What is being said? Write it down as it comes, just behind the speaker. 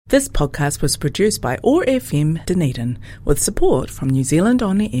This podcast was produced by OAR FM Dunedin with support from New Zealand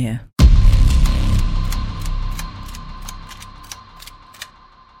On the Air.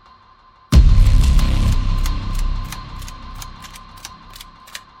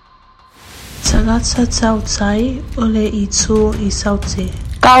 Tagata tautai ole I tū I saute.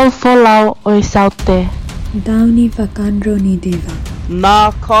 Kau wholau o I saute. Dauni whakandro ni deva.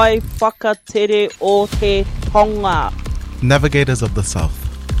 Nā kai whakatere o te tonga. Navigators of the South.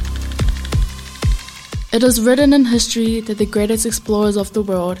 It is written in history that the greatest explorers of the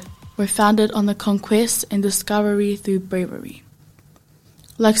world were founded on the conquest and discovery through bravery.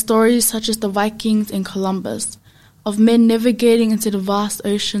 Like stories such as the Vikings and Columbus, of men navigating into the vast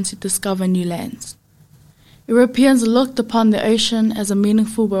ocean to discover new lands. Europeans looked upon the ocean as a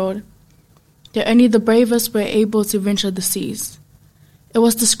meaningful world, yet only the bravest were able to venture the seas. It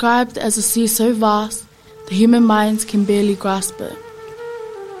was described as a sea so vast, the human minds can barely grasp it.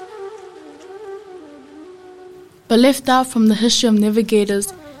 But left out from the history of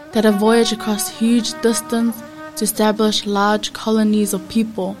navigators that have voyaged across huge distance to establish large colonies of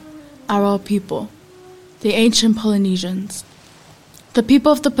people are our people, the ancient Polynesians. The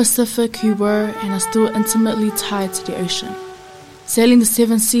people of the Pacific who were and are still intimately tied to the ocean, sailing the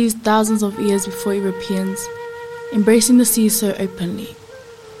seven seas thousands of years before Europeans, embracing the sea so openly,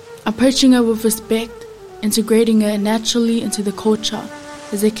 approaching it with respect, integrating it naturally into the culture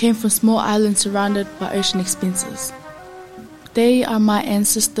as they came from small islands surrounded by ocean expanses. They are my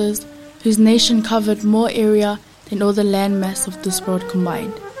ancestors whose nation covered more area than all the landmass of this world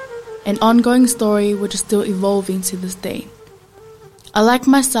combined, an ongoing story which is still evolving to this day. I, like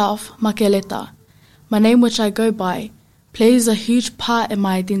myself, Makeleta, my name which I go by, plays a huge part in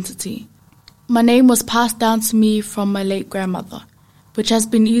my identity. My name was passed down to me from my late grandmother, which has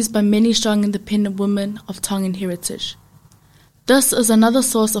been used by many strong independent women of Tongan heritage. This is another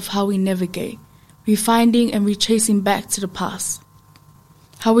source of how we navigate, refinding and retracing back to the past.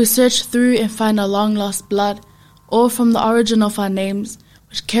 How we search through and find our long-lost blood, all from the origin of our names,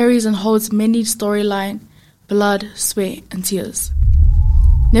 which carries and holds many storyline, blood, sweat, and tears.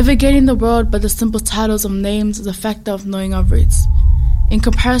 Navigating the world by the simple titles of names is a factor of knowing our roots, in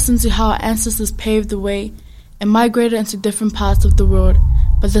comparison to how our ancestors paved the way and migrated into different parts of the world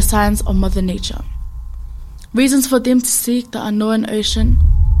by the signs of Mother Nature. Reasons for them to seek the unknown ocean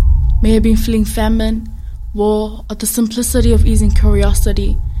may have been fleeing famine, war, or the simplicity of easing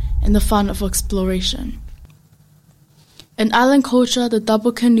curiosity and the fun of exploration. In island culture, the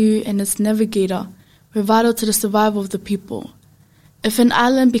double canoe and its navigator were vital to the survival of the people. If an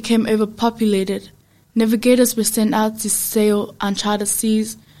island became overpopulated, navigators were sent out to sail uncharted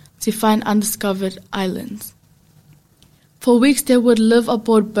seas to find undiscovered islands. For weeks they would live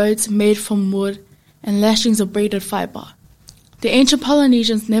aboard boats made from wood and lashings of braided fiber. The ancient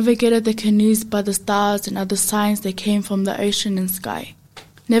Polynesians navigated their canoes by the stars and other signs that came from the ocean and sky.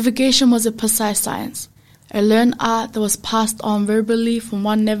 Navigation was a precise science, a learned art that was passed on verbally from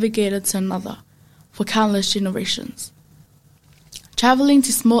one navigator to another for countless generations. Traveling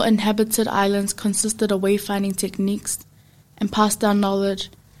to small inhabited islands consisted of wayfinding techniques and passed down knowledge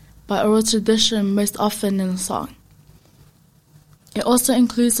by oral tradition, most often in a song. It also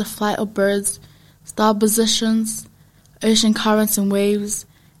includes the flight of birds, star positions, ocean currents and waves,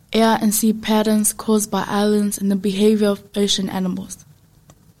 air and sea patterns caused by islands, and the behavior of ocean animals.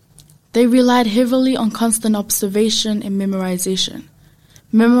 They relied heavily on constant observation and memorization,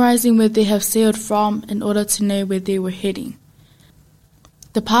 memorizing where they have sailed from in order to know where they were heading.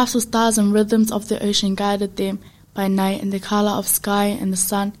 The paths of stars and rhythms of the ocean guided them by night, and the color of sky and the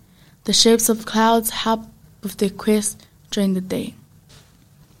sun, the shapes of clouds helped with their quest during the day.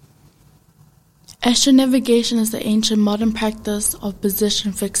 Astronavigation is the ancient modern practice of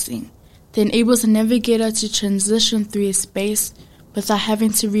position fixing that enables a navigator to transition through a space without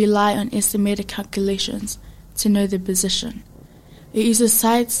having to rely on estimated calculations to know their position. It uses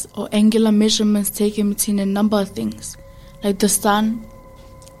sights or angular measurements taken between a number of things, like the sun,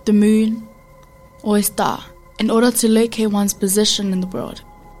 the moon, or a star, in order to locate one's position in the world.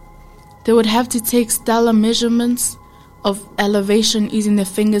 They would have to take stellar measurements of elevation using their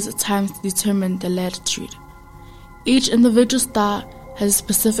fingers at times to determine the latitude. Each individual star has a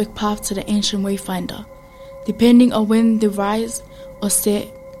specific path to the ancient wayfinder, depending on when they rise or set,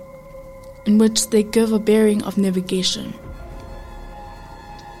 in which they give a bearing of navigation.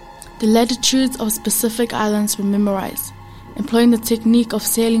 The latitudes of specific islands were memorized, employing the technique of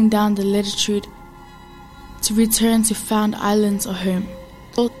sailing down the latitude to return to found islands or home.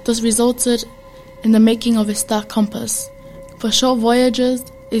 This resulted in the making of a star compass. For short voyages,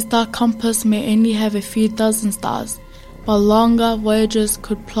 a star compass may only have a few dozen stars, but longer voyages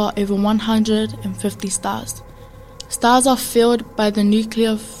could plot over 150 stars. Stars are filled by the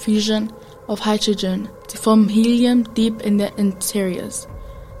nuclear fusion of hydrogen to form helium deep in their interiors.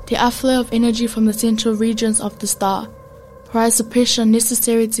 The outflow of energy from the central regions of the star provides the pressure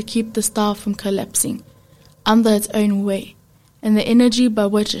necessary to keep the star from collapsing under its own weight and the energy by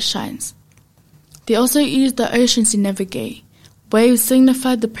which it shines. They also use the oceans to navigate. Waves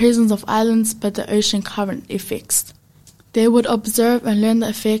signify the presence of islands by the ocean current effects. They would observe and learn the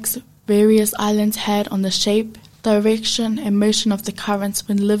effects various islands had on the shape, direction, and motion of the currents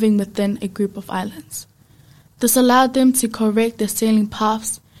when living within a group of islands. This allowed them to correct their sailing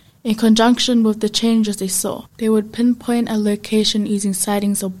paths in conjunction with the changes they saw. They would pinpoint a location using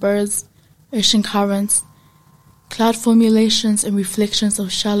sightings of birds, ocean currents, cloud formulations, and reflections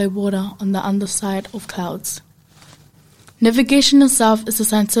of shallow water on the underside of clouds. Navigation itself is a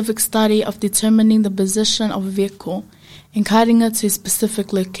scientific study of determining the position of a vehicle and guiding it to a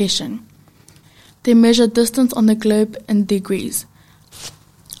specific location. They measure distance on the globe in degrees.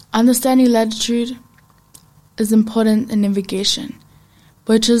 Understanding latitude is important in navigation,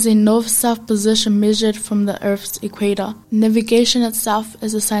 which is a north-south position measured from the Earth's equator. Navigation itself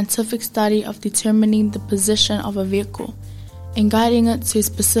is a scientific study of determining the position of a vehicle and guiding it to a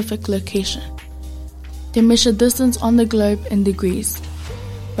specific location. They measure distance on the globe in degrees,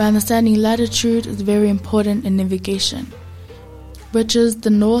 but understanding latitude is very important in navigation, which is the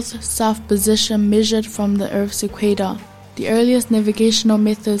north-south position measured from the Earth's equator. The earliest navigational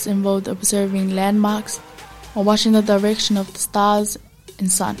methods involved observing landmarks or watching the direction of the stars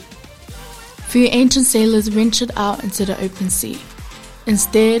and sun. Few ancient sailors ventured out into the open sea.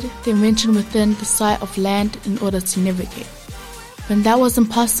 Instead, they ventured within the sight of land in order to navigate. When that was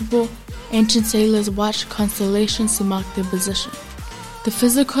impossible, ancient sailors watched constellations to mark their position. The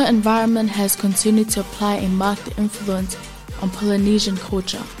physical environment has continued to apply a marked influence on Polynesian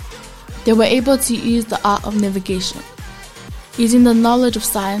culture. They were able to use the art of navigation, using the knowledge of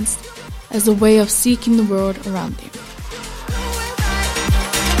science as a way of seeking the world around them.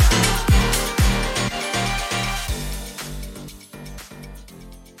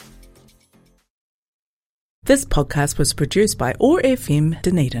 This podcast was produced by OAR FM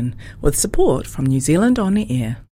Dunedin with support from New Zealand On the Air.